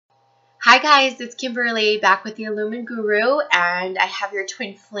Hi guys, it's Kimberly back with the Illumin Guru, and I have your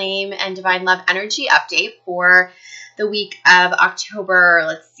Twin Flame and Divine Love Energy update for the week of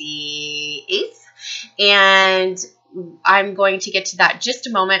October, 8th. And I'm going to get to that in just a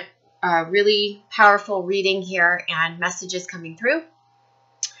moment. Really powerful reading here and messages coming through.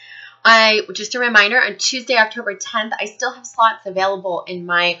 Just a reminder, on Tuesday, October 10th, I still have slots available in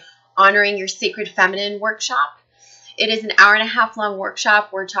my Honoring Your Sacred Feminine workshop. It is an hour-and-a-half long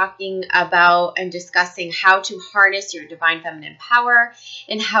workshop. We're talking about and discussing how to harness your divine feminine power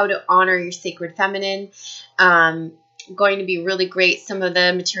and how to honor your sacred feminine. Going to be really great. Some of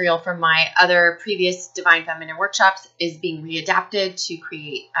the material from my other previous divine feminine workshops is being readapted to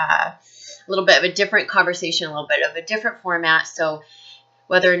create a little bit of a different conversation, a little bit of a different format. So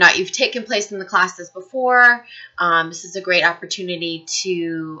whether or not you've taken place in the classes before, this is a great opportunity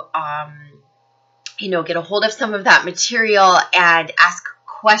to get a hold of some of that material and ask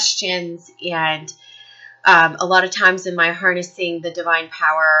questions. And a lot of times in my Harnessing the Divine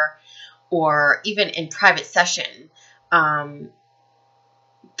Power, or even in private session, the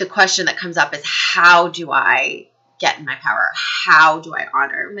question that comes up is, how do I get in my power? How do I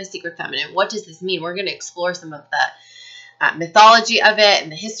honor my sacred feminine? What does this mean? We're going to explore some of the mythology of it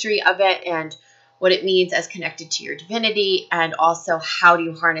and the history of it and what it means as connected to your divinity, and also how do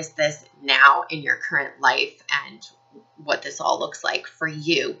you harness this now in your current life and what this all looks like for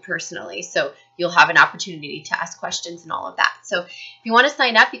you personally. So you'll have an opportunity to ask questions and all of that. So if you want to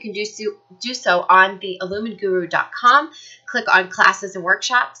sign up, you can do so on the illuminguru.com. Click on classes and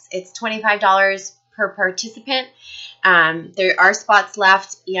workshops. It's $25 per participant. There are spots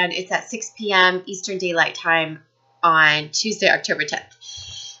left, and it's at 6 p.m. Eastern Daylight Time on Tuesday, October 10th.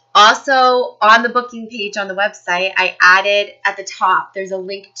 Also, on the booking page on the website, I added at the top, there's a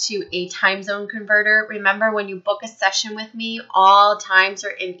link to a time zone converter. Remember, when you book a session with me, all times are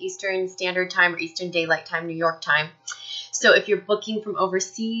in Eastern Standard Time or Eastern Daylight Time, New York time. So if you're booking from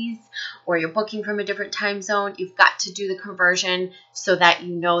overseas or you're booking from a different time zone, you've got to do the conversion so that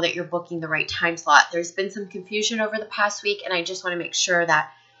you know that you're booking the right time slot. There's been some confusion over the past week, and I just want to make sure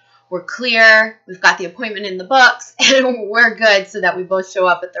that we're clear, we've got the appointment in the books, and we're good so that we both show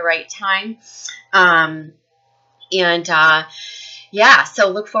up at the right time. Yeah,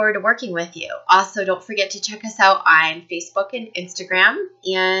 so look forward to working with you. Also, don't forget to check us out on Facebook and Instagram.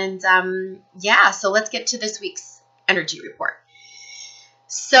 And yeah, so let's get to this week's energy report.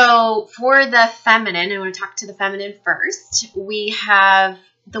 So for the feminine, I want to talk to the feminine first. We have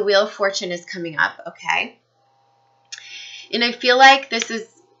the Wheel of Fortune is coming up, okay? And I feel like this is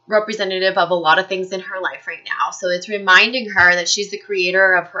representative of a lot of things in her life right now. So it's reminding her that she's the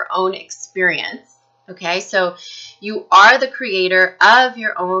creator of her own experience. Okay, so you are the creator of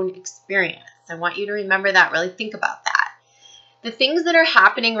your own experience. I want you to remember that, really think about that. The things that are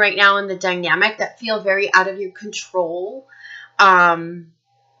happening right now in the dynamic that feel very out of your control,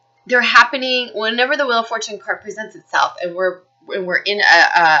 they're happening whenever the Wheel of Fortune card presents itself, and we're in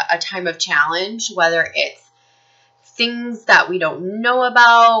a time of challenge, whether it's things that we don't know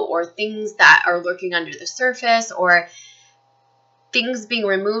about, or things that are lurking under the surface, or things being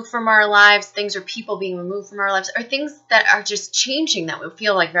removed from our lives, things or people being removed from our lives, or things that are just changing that we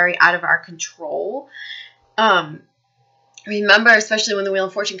feel like very out of our control. Remember, especially when the Wheel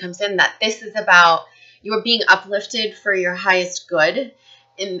of Fortune comes in, that this is about you are being uplifted for your highest good,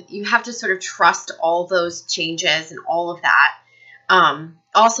 and you have to sort of trust all those changes and all of that.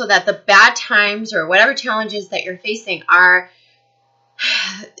 Also, that the bad times or whatever challenges that you're facing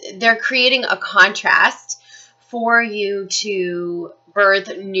they're creating a contrast for you to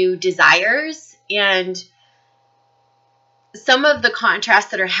birth new desires. And some of the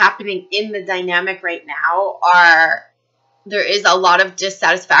contrasts that are happening in the dynamic right now there is a lot of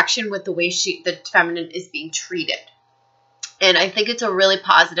dissatisfaction with the way the feminine is being treated. And I think it's a really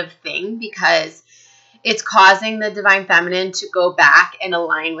positive thing, because it's causing the divine feminine to go back and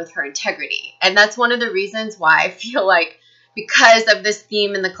align with her integrity. And that's one of the reasons why I feel like, because of this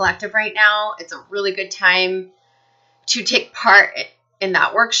theme in the collective right now, it's a really good time to take part in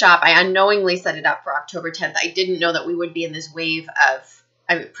that workshop. I unknowingly set it up for October 10th. I didn't know that we would be in this wave of,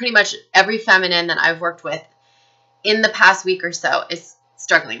 pretty much every feminine that I've worked with in the past week or so is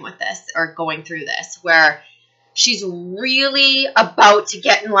struggling with this or going through this, where she's really about to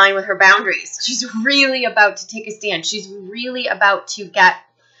get in line with her boundaries. She's really about to take a stand. She's really about to get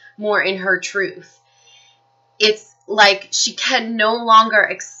more in her truth. It's like she can no longer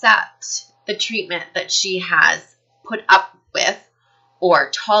accept the treatment that she has put up with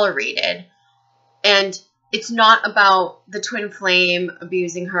or tolerated. And it's not about the twin flame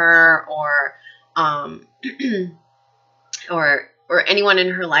abusing her or or anyone in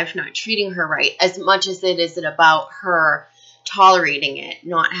her life not treating her right, as much as it is about her tolerating it,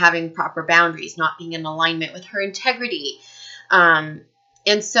 not having proper boundaries, not being in alignment with her integrity. And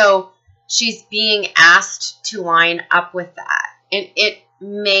so she's being asked to line up with that. And it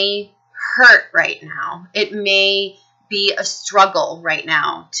may hurt right now. It may be a struggle right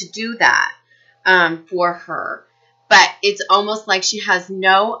now to do that for her. But it's almost like she has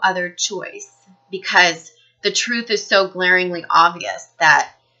no other choice, because the truth is so glaringly obvious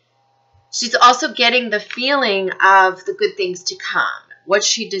that she's also getting the feeling of the good things to come, what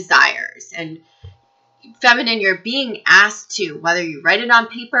she desires. And feminine, you're being asked to, whether you write it on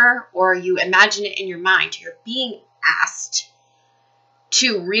paper or you imagine it in your mind, you're being asked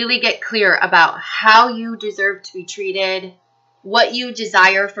to really get clear about how you deserve to be treated, what you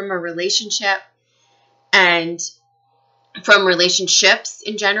desire from a relationship and from relationships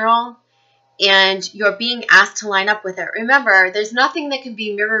in general. And you're being asked to line up with it. Remember, there's nothing that can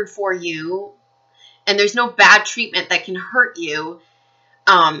be mirrored for you, and there's no bad treatment that can hurt you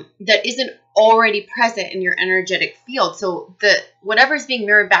that isn't already present in your energetic field. So whatever is being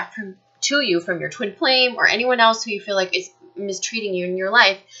mirrored back to you from your twin flame or anyone else who you feel like is mistreating you in your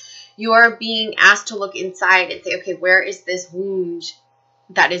life, you are being asked to look inside and say, okay, where is this wound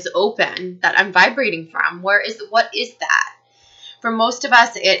that is open that I'm vibrating from? What is that? For most of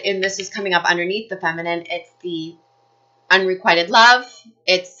us, and this is coming up underneath the feminine, it's the unrequited love.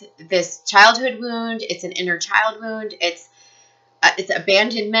 It's this childhood wound. It's an inner child wound. It's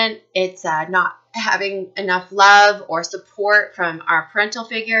abandonment. It's not having enough love or support from our parental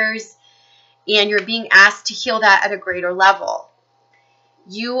figures. And you're being asked to heal that at a greater level.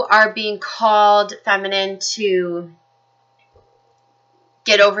 You are being called, feminine, to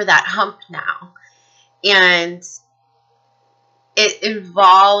get over that hump now. And it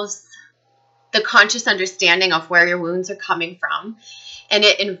involves the conscious understanding of where your wounds are coming from. And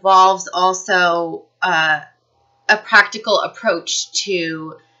it involves also a practical approach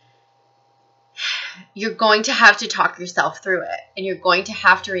to, you're going to have to talk yourself through it. And you're going to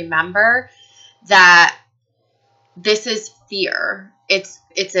have to remember that this is fear.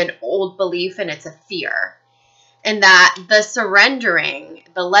 It's an old belief, and it's a fear. And that the surrendering,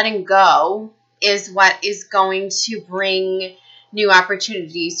 the letting go, is what is going to bring new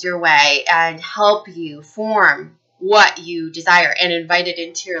opportunities your way and help you form what you desire and invite it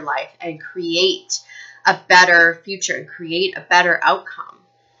into your life and create a better future and create a better outcome.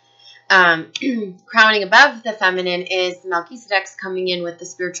 Crowning above the feminine is Melchizedek's coming in with the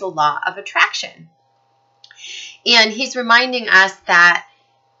spiritual law of attraction. And he's reminding us that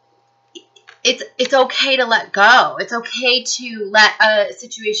it's okay to let go. It's okay to let a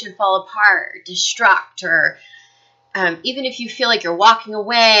situation fall apart, destruct, or even if you feel like you're walking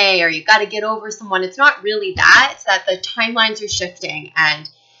away or you got to get over someone, it's not really that. It's that the timelines are shifting and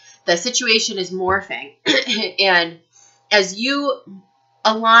the situation is morphing. And as you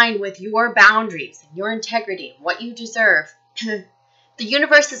align with your boundaries and your integrity, what you deserve, the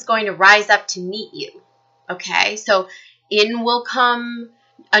universe is going to rise up to meet you. Okay? So in will come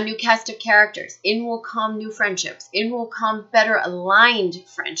a new cast of characters. In will come new friendships. In will come better aligned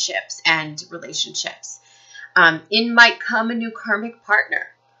friendships and relationships. In might come a new karmic partner,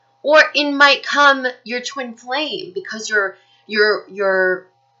 or in might come your twin flame, because you're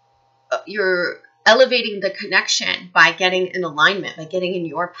elevating the connection by getting in alignment, by getting in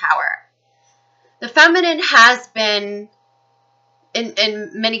your power. The feminine has been,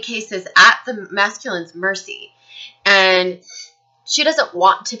 in many cases, at the masculine's mercy, and she doesn't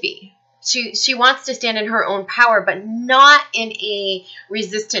want to be. She wants to stand in her own power, but not in a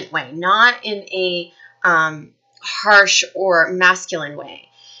resistant way, not in a harsh or masculine way.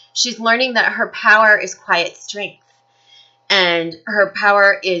 She's learning that her power is quiet strength, and her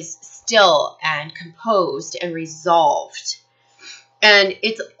power is still and composed and resolved. And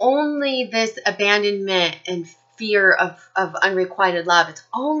it's only this abandonment and fear of unrequited love. It's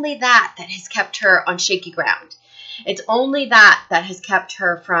only that has kept her on shaky ground. It's only that has kept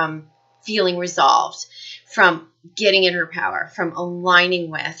her from feeling resolved, from getting in her power, from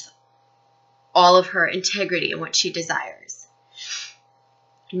aligning with all of her integrity and what she desires.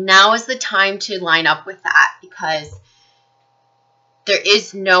 Now is the time to line up with that, because there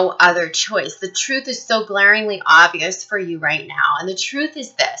is no other choice. The truth is so glaringly obvious for you right now. And the truth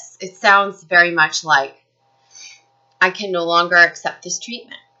is this. It sounds very much like, I can no longer accept this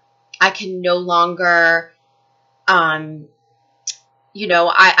treatment. I can no longer, I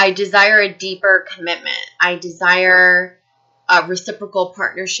desire a deeper commitment. I desire a reciprocal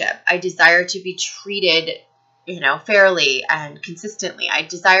partnership. I desire to be treated, fairly and consistently. I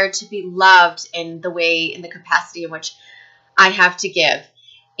desire to be loved in the capacity in which I have to give.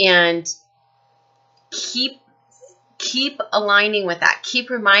 And keep aligning with that. Keep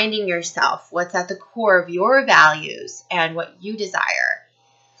reminding yourself what's at the core of your values and what you desire.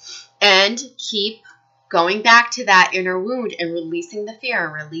 And keep going back to that inner wound and releasing the fear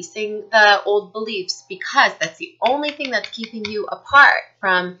and releasing the old beliefs, because that's the only thing that's keeping you apart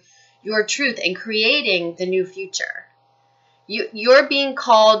from your truth and creating the new future. You're being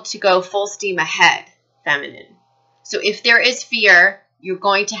called to go full steam ahead, feminine. So if there is fear, you're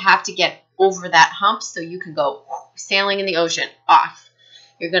going to have to get over that hump so you can go sailing in the ocean off.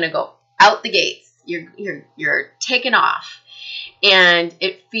 You're going to go out the gates. You're taken off. And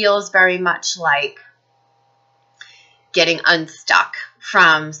it feels very much like getting unstuck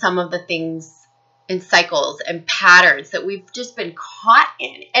from some of the things and cycles and patterns that we've just been caught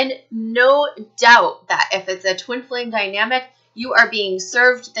in. And no doubt that if it's a twin flame dynamic, you are being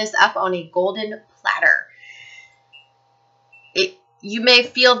served this up on a golden platter. You may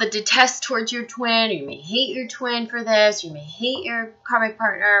feel the detest towards your twin, or you may hate your twin for this, you may hate your karmic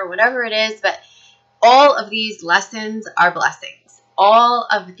partner, or whatever it is, but all of these lessons are blessings. All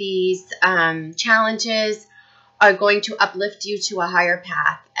of these challenges are going to uplift you to a higher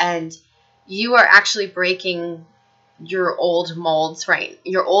path, and you are actually breaking your old molds right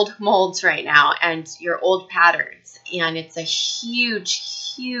now, and your old patterns, and it's a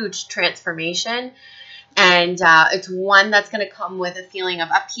huge transformation, and it's one that's going to come with a feeling of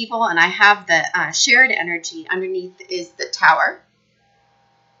upheaval. And I have the shared energy underneath is the Tower.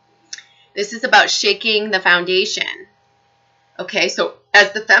 This is about shaking the foundation. Okay, so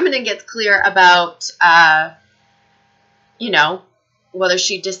as the feminine gets clear about whether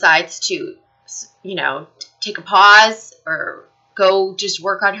she decides to, take a pause or go just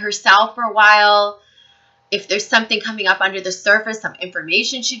work on herself for a while. If there's something coming up under the surface, some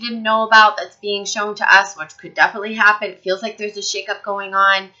information she didn't know about that's being shown to us, which could definitely happen. It feels like there's a shakeup going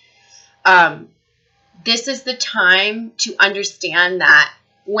on. This is the time to understand that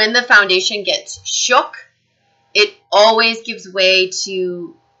when the foundation gets shook, it always gives way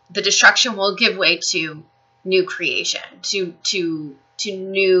to, the destruction will give way to new creation, to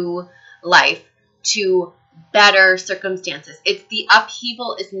new life, to better circumstances. It's the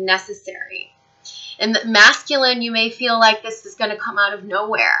upheaval is necessary. And the masculine, you may feel like this is going to come out of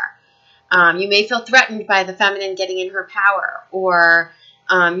nowhere. You may feel threatened by the feminine getting in her power, or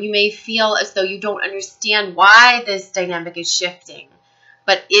you may feel as though you don't understand why this dynamic is shifting,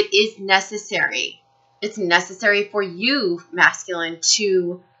 but it is necessary. It's necessary for you, masculine,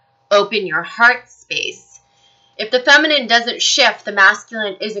 to open your heart space. If the feminine doesn't shift, the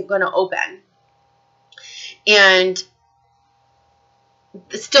masculine isn't going to open. And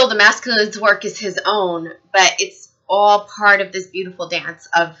still, the masculine's work is his own, but it's all part of this beautiful dance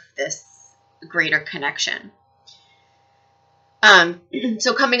of this greater connection.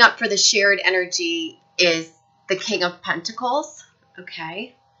 So coming up for the shared energy is the King of Pentacles.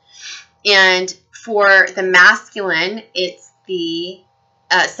 Okay. And for the masculine, it's the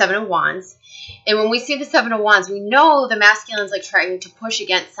Seven of Wands. And when we see the Seven of Wands, we know the masculine's like trying to push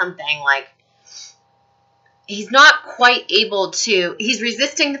against something. Like he's not quite able to, he's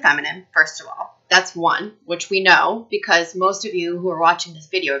resisting the feminine, first of all. That's one, which we know because most of you who are watching this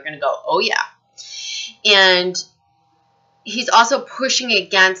video are going to go, oh yeah. And he's also pushing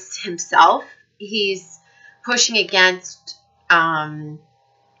against himself. He's pushing against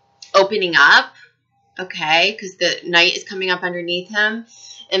opening up, okay, because the Knight is coming up underneath him.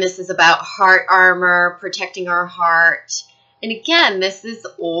 And this is about heart armor, protecting our heart. And again, this is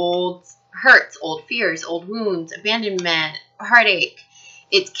old hurts, old fears, old wounds, abandonment, heartache.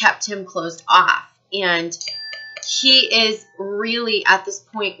 It's kept him closed off. And he is really at this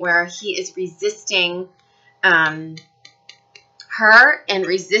point where he is resisting her and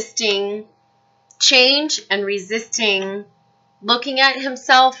resisting change and resisting looking at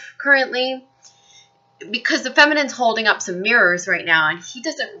himself currently, because the feminine's holding up some mirrors right now and he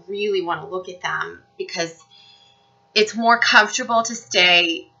doesn't really want to look at them because it's more comfortable to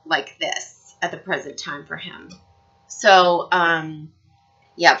stay like this at the present time for him. So,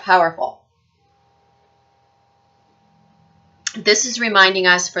 yeah, powerful. This is reminding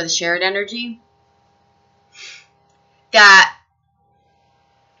us for the shared energy that,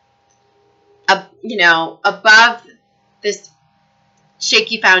 above this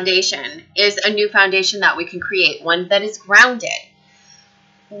shaky foundation is a new foundation that we can create, one that is grounded,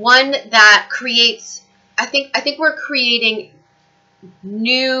 one that creates, I think we're creating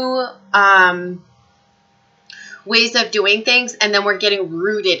new, ways of doing things, and then we're getting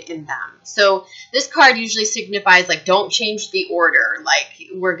rooted in them. So this card usually signifies like, don't change the order, like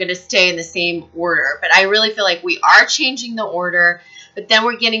we're going to stay in the same order. But I really feel like we are changing the order, but then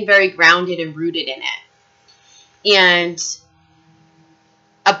we're getting very grounded and rooted in it. And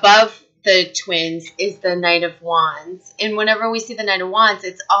above the twins is the Knight of Wands. And whenever we see the Knight of Wands,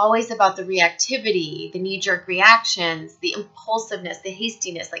 it's always about the reactivity, the knee-jerk reactions, the impulsiveness, the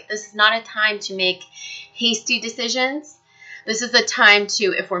hastiness. Like, this is not a time to make hasty decisions. This is a time to,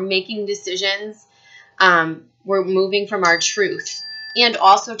 if we're making decisions, we're moving from our truth. And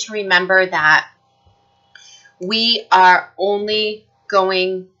also to remember that we are only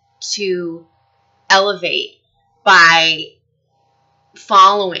going to elevate by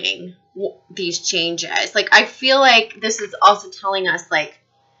following these changes. Like, I feel like this is also telling us, like,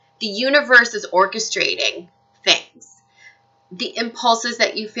 the universe is orchestrating things. The impulses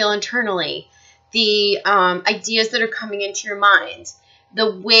that you feel internally, the ideas that are coming into your mind,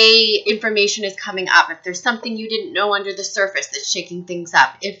 the way information is coming up. If there's something you didn't know under the surface that's shaking things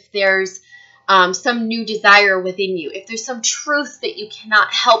up, if there's some new desire within you, if there's some truth that you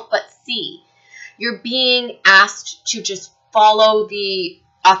cannot help but see, you're being asked to just follow the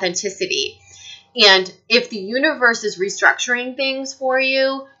authenticity. And if the universe is restructuring things for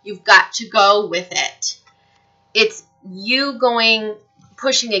you, you've got to go with it. It's you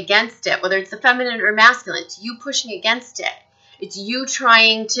pushing against it, whether it's the feminine or masculine. It's you pushing against it. It's you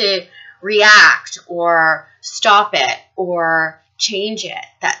trying to react or stop it or change it.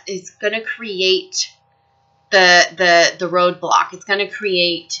 That is going to create the roadblock. It's going to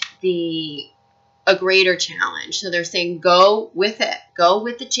create a greater challenge. So they're saying, go with it. Go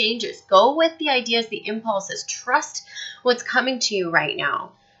with the changes. Go with the ideas, the impulses. Trust what's coming to you right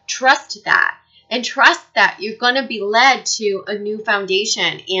now. Trust that. And trust that you're going to be led to a new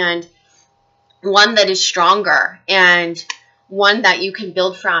foundation, and one that is stronger, and one that you can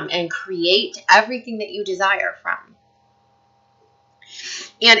build from and create everything that you desire from.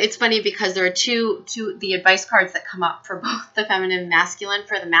 And it's funny because there are two the advice cards that come up for both the feminine and masculine.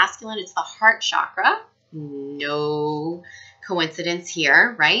 For the masculine, it's the heart chakra. No coincidence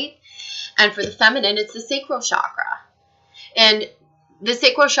here, right? And for the feminine, it's the sacral chakra. And the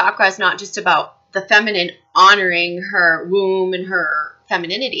sacral chakra is not just about the feminine honoring her womb and her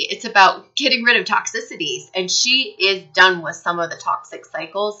femininity. It's about getting rid of toxicities. And she is done with some of the toxic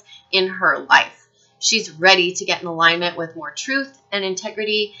cycles in her life. She's ready to get in alignment with more truth and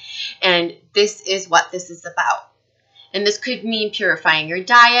integrity. And this is what this is about. And this could mean purifying your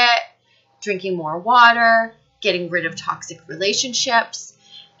diet, drinking more water, getting rid of toxic relationships,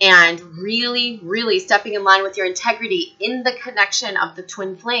 and really, really stepping in line with your integrity in the connection of the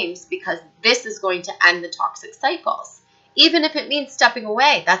twin flames, because this is going to end the toxic cycles. Even if it means stepping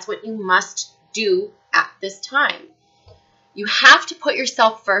away, that's what you must do at this time. You have to put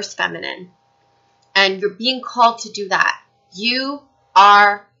yourself first, feminine. And you're being called to do that. You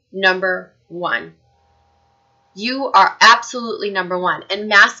are number one. You are absolutely number one. And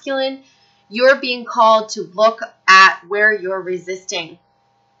masculine, you're being called to look at where you're resisting.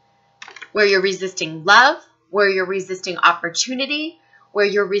 Where you're resisting love, where you're resisting opportunity, where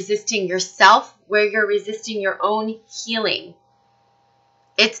you're resisting yourself, where you're resisting your own healing.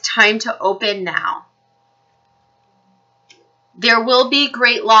 It's time to open now. There will be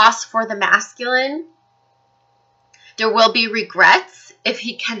great loss for the masculine. There will be regrets if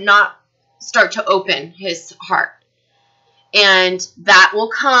he cannot start to open his heart. And that will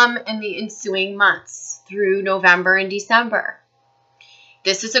come in the ensuing months through November and December.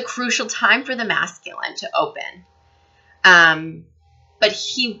 This is a crucial time for the masculine to open. But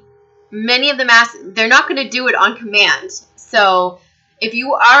many of the they're not going to do it on command. So if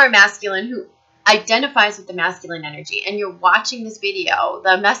you are a masculine who identifies with the masculine energy and you're watching this video,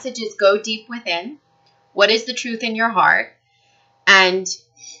 the message is go deep within. What is the truth in your heart? And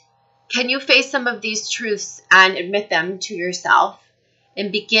can you face some of these truths and admit them to yourself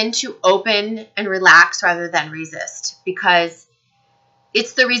and begin to open and relax rather than resist? Because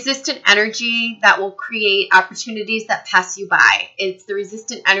it's the resistant energy that will create opportunities that pass you by. It's the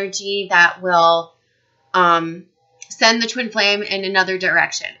resistant energy that will send the twin flame in another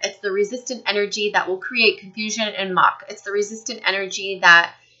direction. It's the resistant energy that will create confusion and muck. It's the resistant energy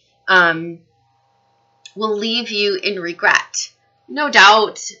that will leave you in regret. No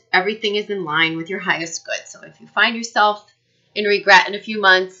doubt, everything is in line with your highest good. So if you find yourself in regret in a few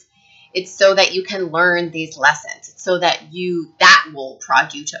months, it's so that you can learn these lessons. It's so that that will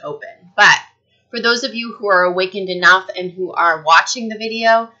prod you to open. But for those of you who are awakened enough and who are watching the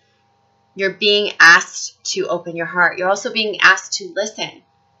video, you're being asked to open your heart. You're also being asked to listen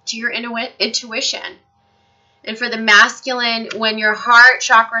to your intuition And for the masculine, when your heart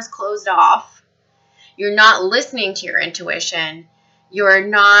chakra is closed off, you're not listening to your intuition. You're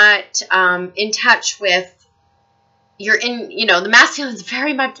not in touch with, the masculine is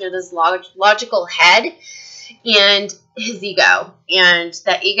very much in this logical head and his ego. And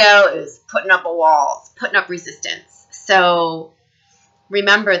that ego is putting up a wall, putting up resistance. So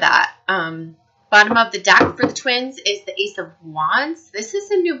remember that. Bottom of the deck for the twins is the Ace of Wands. This is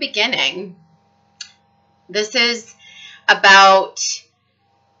a new beginning. This is about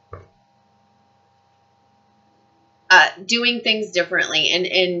doing things differently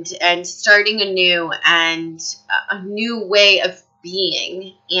and starting anew and a new way of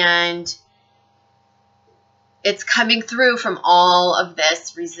being. And it's coming through from all of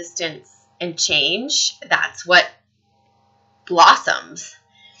this resistance and change. That's what blossoms.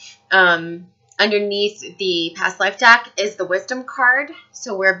 Underneath the past life deck is the wisdom card.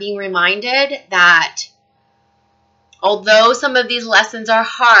 So we're being reminded that although some of these lessons are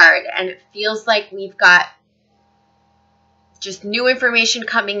hard and it feels like we've got just new information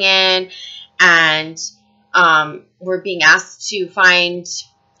coming in and we're being asked to find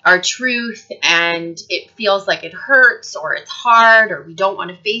our truth and it feels like it hurts or it's hard or we don't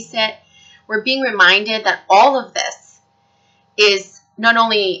want to face it, we're being reminded that all of this is not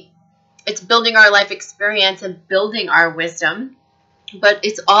only, it's building our life experience and building our wisdom, but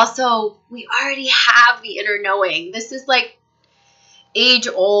it's also, we already have the inner knowing. This is like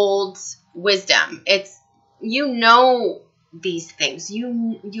age-old wisdom. It's, these things.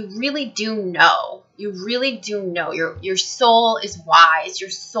 You really do know. You really do know. Your soul is wise. Your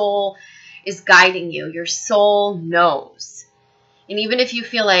soul is guiding you. Your soul knows. And even if you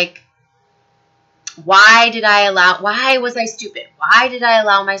feel like, why was I stupid? Why did I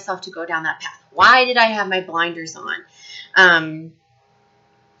allow myself to go down that path? Why did I have my blinders on?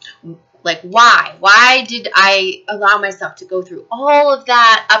 Why did I allow myself to go through all of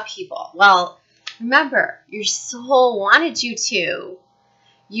that upheaval? Well, remember, your soul wanted you to.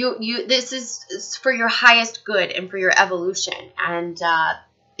 This is for your highest good and for your evolution, and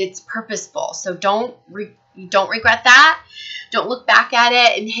it's purposeful. So don't regret that. Don't look back at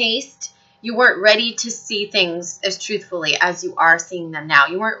it in haste. You weren't ready to see things as truthfully as you are seeing them now.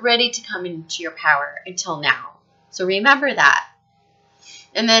 You weren't ready to come into your power until now. So remember that.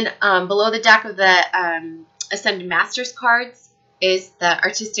 And then below the deck of the Ascended Masters cards is the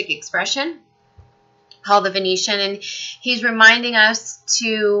artistic expression, called the Venetian. And he's reminding us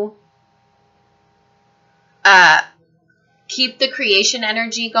to keep the creation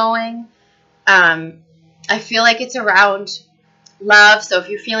energy going. I feel like it's around love. So if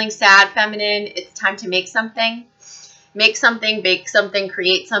you're feeling sad, feminine, it's time to make something. Make something, bake something,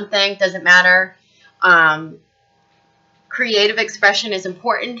 create something. Doesn't matter. Creative expression is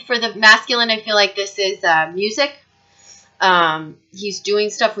important for the masculine. I feel like this is music. He's doing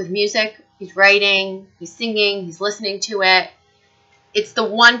stuff with music. He's writing. He's singing. He's listening to it. It's the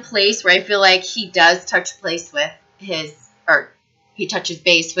one place where I feel like he does touch place with he touches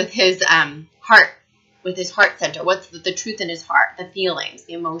base with his heart, with his heart center. What's the truth in his heart, the feelings,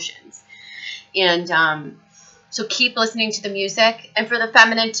 the emotions. And so keep listening to the music. And for the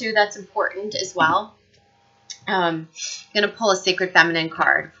feminine too, that's important as well. I'm going to pull a Sacred Feminine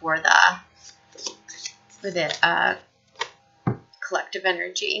card for the collective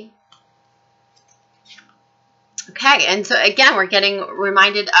energy. Okay, and so again, we're getting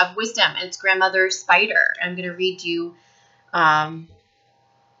reminded of wisdom, and it's Grandmother Spider. I'm going to read you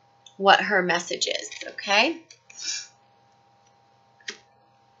what her message is, okay?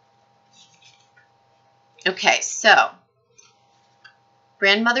 Okay, so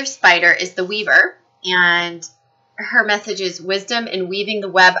Grandmother Spider is the weaver, and her message is wisdom in weaving the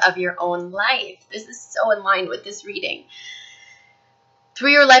web of your own life. This is so in line with this reading.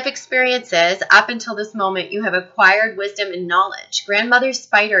 Through your life experiences, up until this moment, you have acquired wisdom and knowledge. Grandmother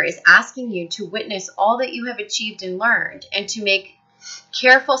Spider is asking you to witness all that you have achieved and learned, and to make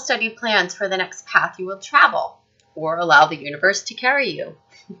careful, studied plans for the next path you will travel, or allow the universe to carry you.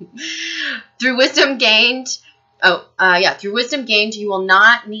 Through wisdom gained, you will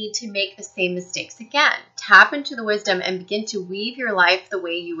not need to make the same mistakes again. Tap into the wisdom and begin to weave your life the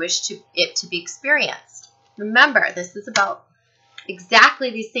way you wish it to be experienced. Remember, this is about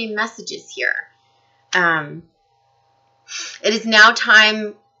exactly these same messages here. It is now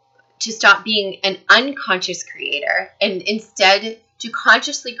time to stop being an unconscious creator and instead to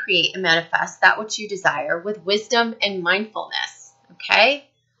consciously create and manifest that which you desire with wisdom and mindfulness. Okay?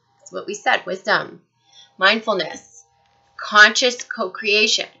 That's what we said. Wisdom, mindfulness, conscious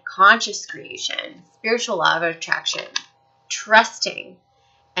co-creation, conscious creation, spiritual law of attraction, trusting,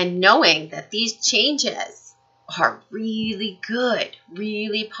 and knowing that these changes are really good,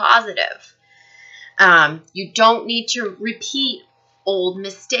 really positive. You don't need to repeat old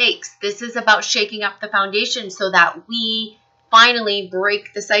mistakes. This is about shaking up the foundation so that we finally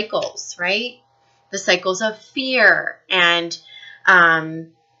break the cycles, right? The cycles of fear and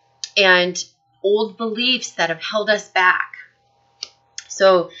old beliefs that have held us back.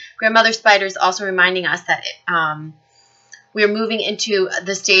 So Grandmother Spider is also reminding us that we're moving into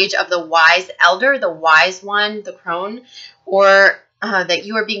the stage of the wise elder, the wise one, the crone, or that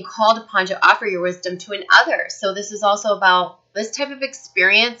you are being called upon to offer your wisdom to another. So this is also about this type of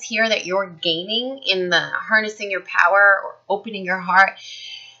experience here that you're gaining in the harnessing your power or opening your heart.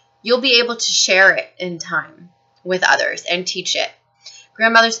 You'll be able to share it in time with others and teach it.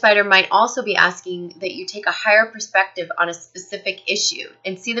 Grandmother Spider might also be asking that you take a higher perspective on a specific issue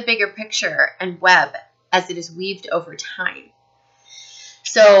and see the bigger picture and web as it is weaved over time.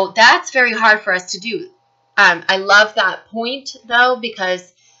 So that's very hard for us to do. I love that point, though,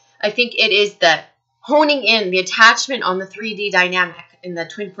 because I think it is the honing in, the attachment on the 3D dynamic in the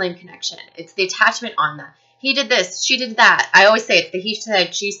twin flame connection. It's the attachment on the he did this, she did that. I always say it's the he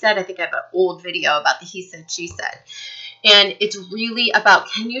said, she said. I think I have an old video about the he said, she said. And it's really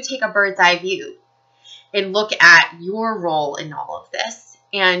about, can you take a bird's eye view and look at your role in all of this?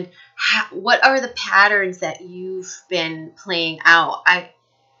 And what are the patterns that you've been playing out? I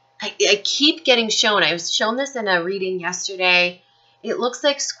keep getting shown. I was shown this in a reading yesterday. It looks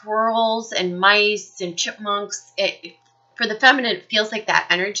like squirrels and mice and chipmunks. For the feminine, it feels like that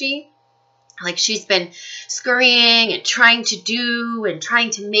energy. Like she's been scurrying and trying to do and trying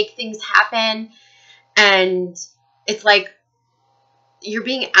to make things happen. And it's like you're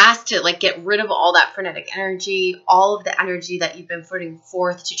being asked to like get rid of all that frenetic energy, all of the energy that you've been putting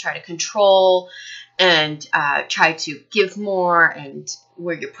forth to try to control and try to give more, and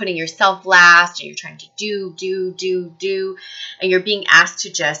where you're putting yourself last and you're trying to do, and you're being asked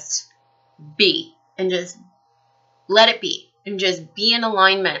to just be and just let it be and just be in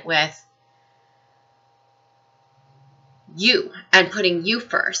alignment with you and putting you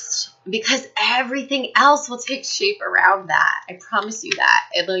first, because everything else will take shape around that. I promise you that.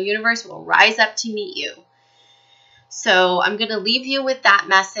 And the universe will rise up to meet you. So I'm going to leave you with that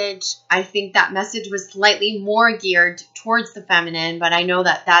message. I think that message was slightly more geared towards the feminine, but I know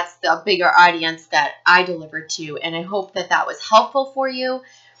that that's the bigger audience that I delivered to, and I hope that that was helpful for you.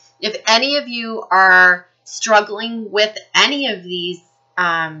 If any of you are struggling with any of these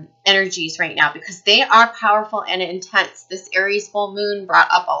energies right now, because they are powerful and intense. This Aries full moon brought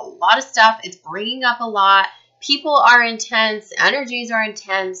up a lot of stuff. It's bringing up a lot. People are intense. Energies are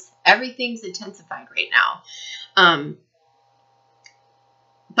intense. Everything's intensified right now.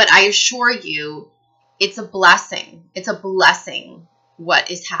 But I assure you, it's a blessing. It's a blessing what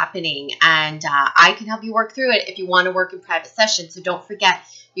is happening. And I can help you work through it if you want to work in private sessions. So don't forget,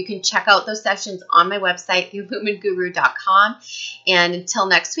 you can check out those sessions on my website, yourwomanguru.com. And until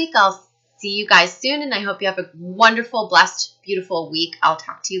next week, I'll see you guys soon. And I hope you have a wonderful, blessed, beautiful week. I'll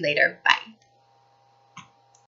talk to you later. Bye.